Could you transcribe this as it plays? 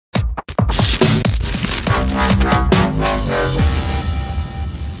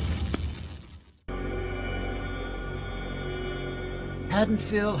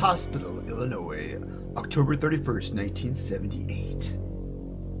Haddonfield Hospital, Illinois, October 31st, 1978.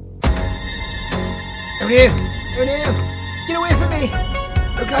 Oh no! Oh no! Get away from me!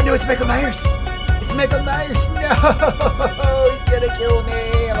 Oh god, no, it's Michael Myers! It's Michael Myers! No! He's gonna kill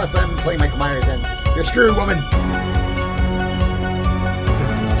me! Unless I'm playing Michael Myers, and you're screwed, woman!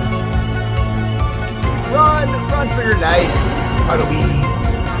 Run! Run for your life! Halloween!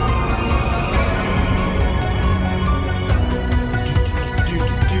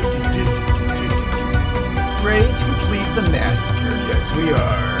 Ready to complete the massacre. Yes, we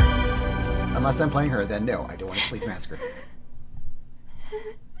are. Unless I'm playing her, then no, I don't want to complete the massacre.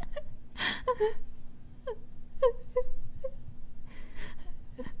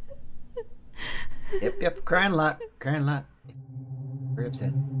 Yep, crying a lot, crying a lot. Very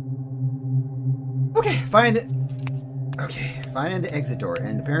upset. Okay, finding the exit door,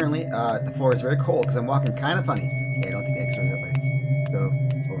 and apparently the floor is very cold because I'm walking kind of funny. Yeah, I don't think the exit door is that way. Go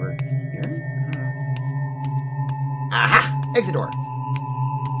over here. Aha! Exit door.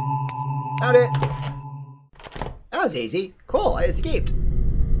 Found it. That was easy. Cool, I escaped.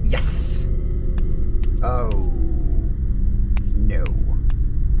 Yes. Oh no.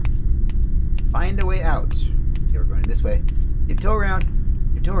 Find a way out. Okay, we're going this way. Tiptoe around.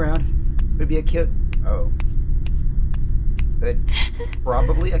 Tiptoe around. Could be a kill. Oh. Could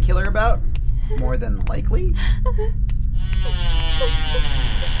probably a killer about. More than likely.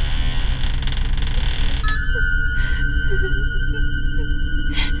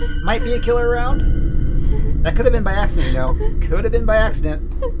 Might be a killer around. That could have been by accident, you know. Could have been by accident.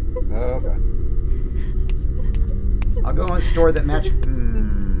 Oh god. I'll go in a store that match.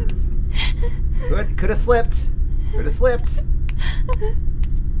 Could have slipped. Could have slipped.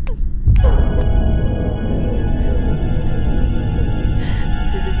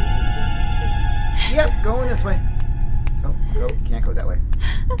 Yep, going this way. Oh, go. Can't go that way.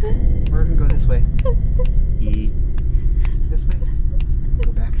 We're gonna go this way. This way.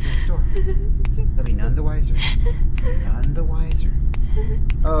 Go back to the store. They'll be none the wiser. None the wiser.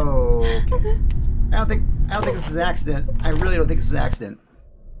 Oh, okay. I don't think this is an accident. I really don't think this is an accident.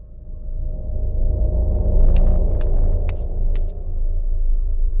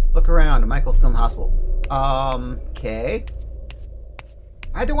 Look around. Michael's still in the hospital. Okay.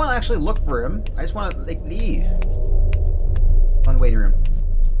 I don't want to actually look for him. I just want to, like, leave. On the waiting room.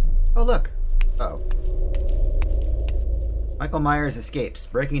 Oh, look. Uh-oh. Michael Myers escapes.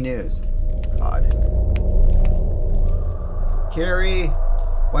 Breaking news. God. Carrie.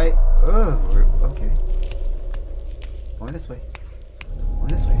 White. Oh, okay. Going this way. Going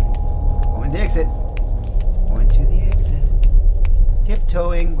this way. Going to the exit. Going to the exit.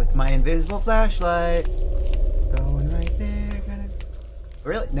 Tiptoeing with my invisible flashlight. Going right there.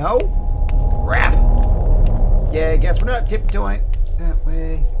 Really? No? Crap. Yeah, I guess we're not tiptoeing that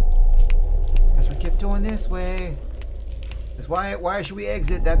way. Guess we're tiptoeing this way. Because why should we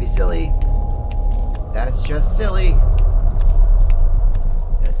exit? That'd be silly. That's just silly.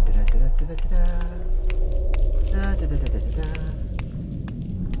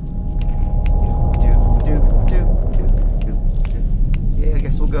 Yeah, I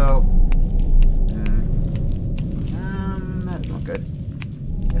guess we'll go. That's not good.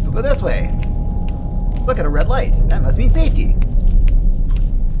 Guess we'll go this way. Look at a red light. That must mean safety.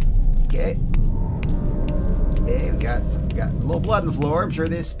 Okay. Okay, we got a little blood on the floor. I'm sure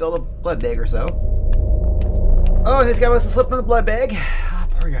they spilled a blood bag or so. Oh, this guy must have slipped on the blood bag. Oh,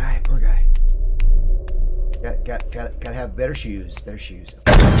 poor guy, poor guy. Gotta have better shoes. Better shoes.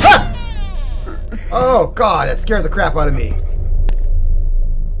 Ah! Oh god, that scared the crap out of me.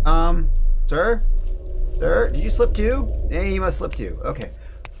 Sir? Sir, did you slip too? Yeah, you must slip too. Okay.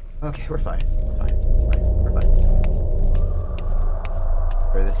 Okay, we're fine. We're fine. We're fine.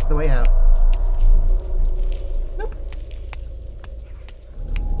 Or this is the way out. Nope.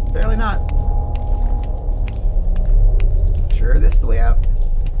 Apparently not. Sure, this is the way out.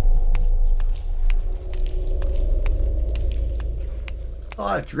 A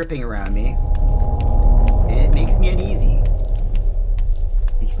lot of dripping around me. And it makes me uneasy.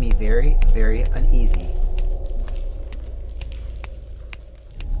 Makes me very, very uneasy.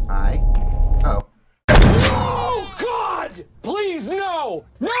 Oh. Oh God! Please no!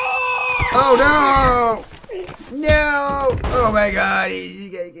 No! Oh no! No! Oh my god, he's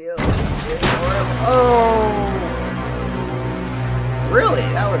getting killed. Oh! Really?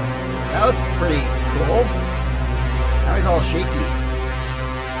 That was pretty cool. Now he's all shaky.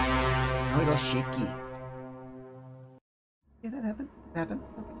 Now he's all shaky. Yeah, that happened. That happened.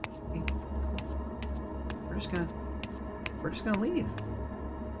 Okay. We're just gonna leave.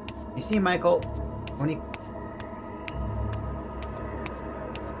 You see Michael when he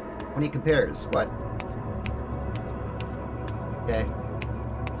when he compares. What? Okay.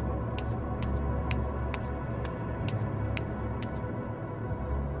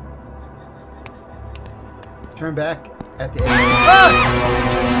 Turn back at the end. Ah!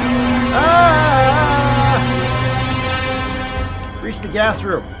 Ah! Reach the gas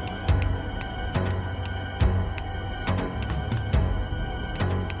room.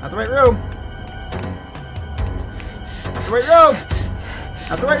 Not the right room. Not the right room.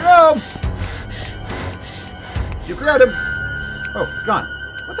 Not the right room. Juke around him. Oh, gone.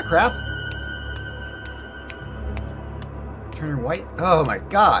 What the crap? Turn white. Oh my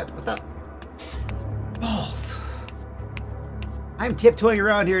god. What the balls? I'm tiptoeing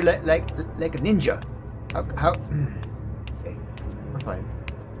around here like a ninja. How? Okay, we're fine.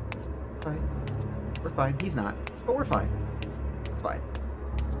 Fine. We're fine. He's not, but we're fine. Fine.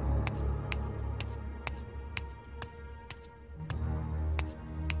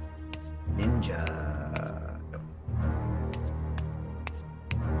 Ninja.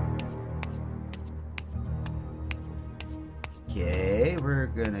 Okay, we're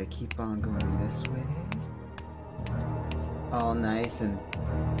gonna keep on going this way. All nice and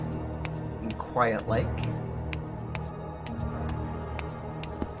quiet like.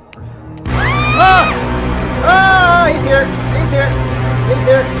 Ah! Ah! He's here! He's here! He's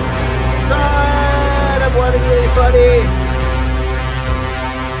here! Run! I'm wanting really funny!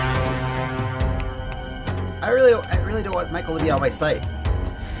 I really don't want Michael to be out of my sight.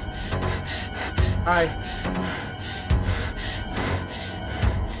 Hi.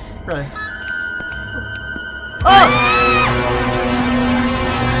 Really? Oh!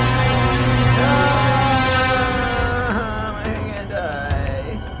 I'm gonna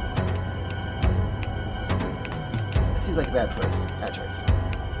die. This seems like a bad choice. Bad choice.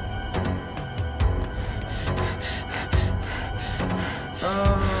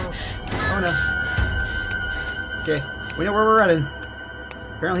 Oh no. Okay, we know where we're running.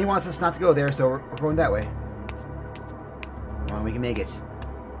 Apparently he wants us not to go there, so we're going that way. Come on, we can make it.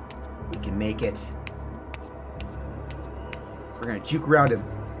 We can make it. We're gonna juke around him.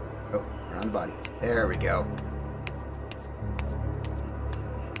 Oh, around the body. There we go.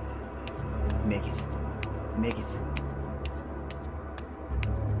 Make it. Make it.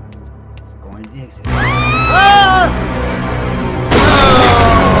 Going to the exit. Ah!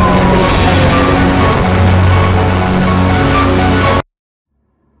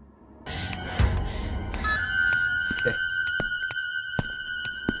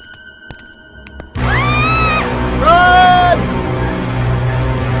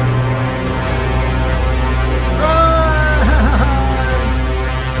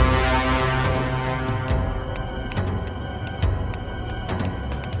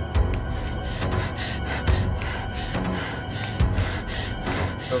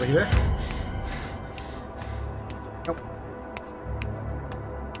 Over here? Nope.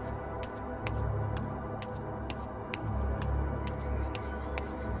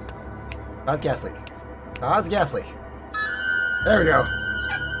 Cause gas leak. Cause gas leak. There we go.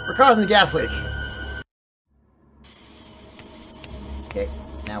 We're causing a gas leak. Okay,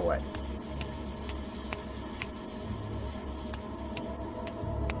 now what?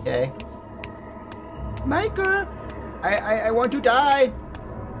 Okay. Micah! I want to die!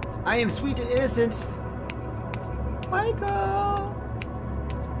 I am sweet and innocent. Michael!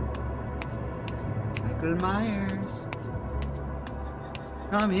 Michael Myers.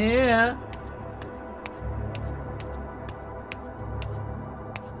 Come here.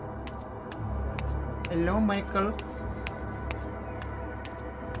 Hello, Michael.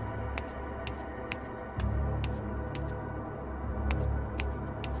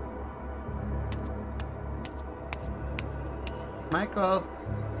 Michael.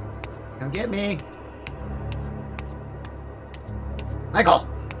 Come get me. Michael!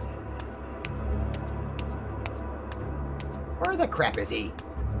 Where the crap is he?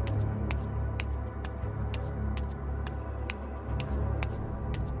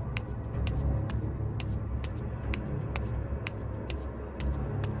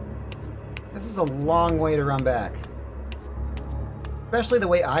 This is a long way to run back. Especially the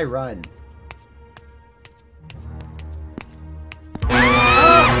way I run.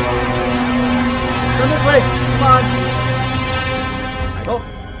 Turn this way! Come on! Michael?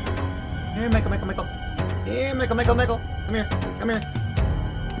 Here, Michael. Here, Michael. Come here. Come here.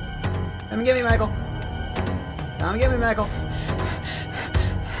 Come and get me, Michael. Come and get me, Michael.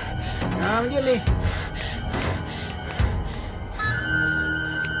 Come and get me.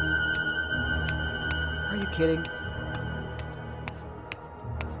 Are you kidding?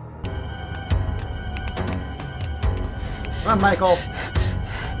 Come on, Michael.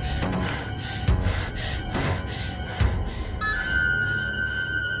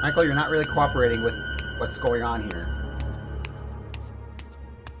 Michael, you're not really cooperating with what's going on here.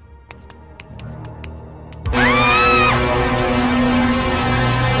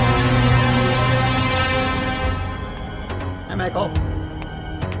 Hi, Michael.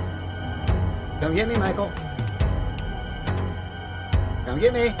 Come get me, Michael. Come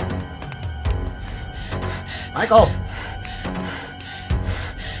get me. Michael!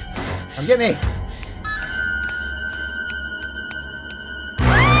 Come get me!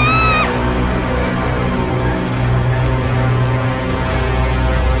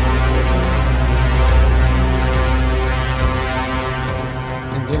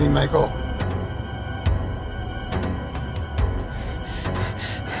 Come get me, Michael.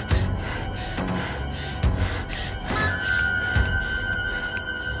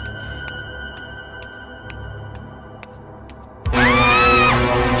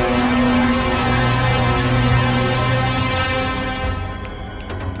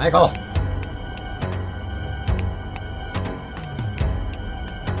 Michael!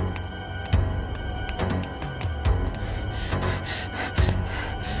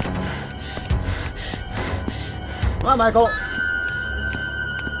 Come on, Michael!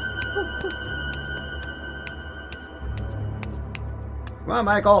 Come on,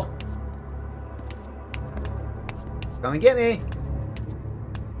 Michael! Come and get me!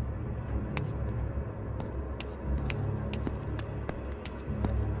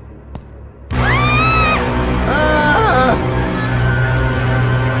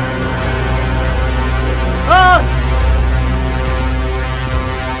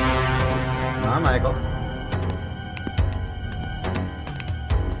 Michael.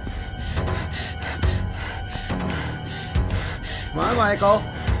 Come on, Michael.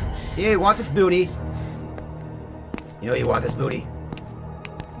 Yeah, you want this booty. You know you want this booty.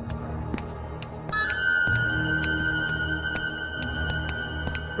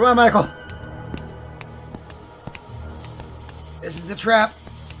 Come on, Michael. This is the trap.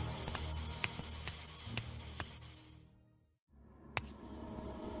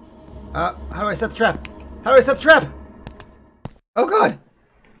 How do I set the trap? How do I set the trap? Oh god!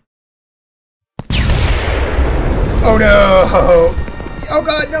 Oh no! Oh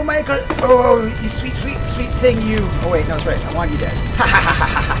god, no, Michael! Oh, you sweet, sweet, sweet thing, you! Oh wait, no, that's right. I want you dead. Ha ha ha ha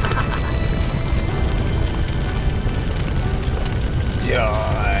ha!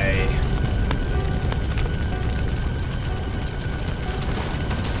 Die!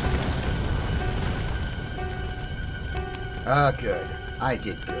 Ah, good. I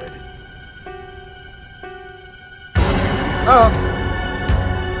did good. Oh!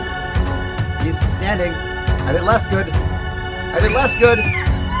 He's standing. I did less good. I did less good.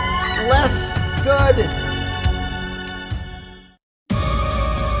 Less good.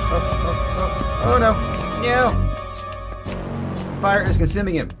 Oh no. No. Fire is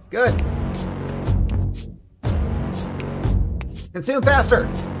consuming him. Good. Consume faster.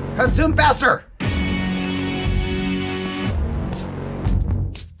 Consume faster.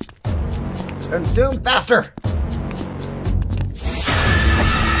 Consume faster!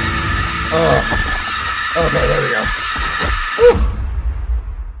 Oh. Okay, there we go. Whew.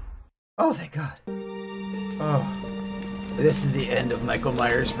 Oh, thank God. Oh. This is the end of Michael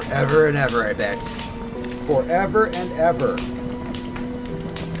Myers forever and ever, I bet. Forever and ever.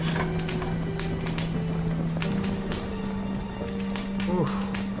 Whew.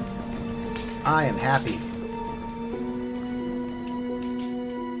 I am happy.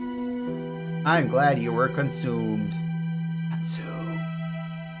 I'm glad you were consumed. Consumed.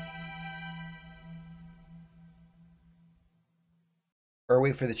 Or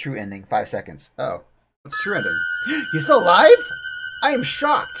wait for the true ending. 5 seconds. Oh. What's the true ending? You're still alive? I am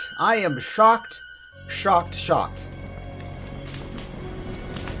shocked. I am shocked. Shocked. Shocked.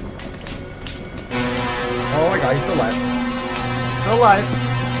 Oh my god, he's still alive. Still alive.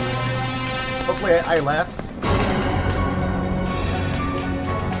 Hopefully I left.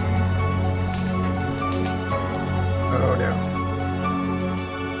 Oh no.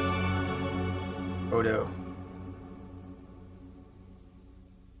 Oh no.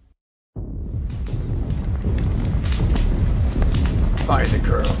 Find the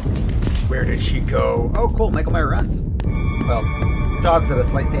girl. Where did she go? Oh cool, Michael Myers runs. Well, dogs at a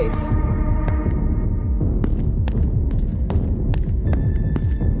slight pace.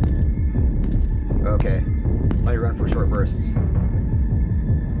 Okay. Let me run for short bursts.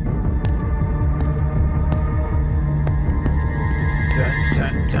 Dun,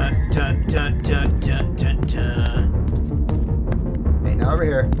 dun, dun, dun, dun, dun, dun, dun, dun. Hey, now over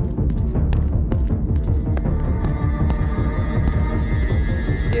here.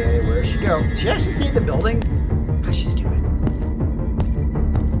 Yeah, where'd she go? Did she actually see the building? Gosh, she's stupid.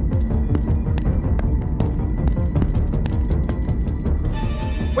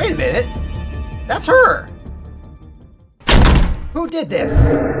 minute. That's her. Who did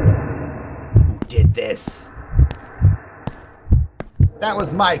this? Who did this? That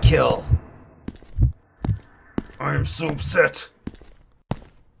was my kill. I am so upset.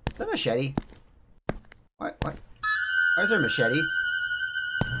 The machete. What? Where's her machete?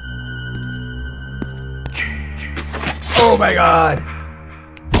 Oh my god!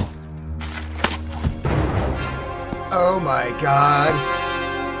 Oh my god!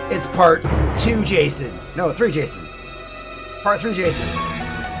 It's part 2 Jason. No, 3 Jason. Part 3 Jason.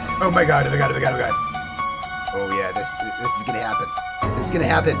 Oh my god, oh my god, oh my god, oh my god. Oh yeah, this is gonna happen. This is gonna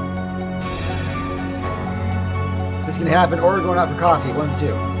happen. This is gonna happen, or we're going out for coffee, one of the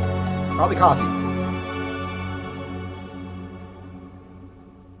two. Probably coffee.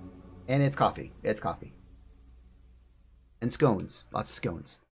 And it's coffee. It's coffee. And scones. Lots of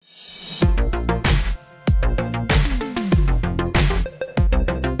scones.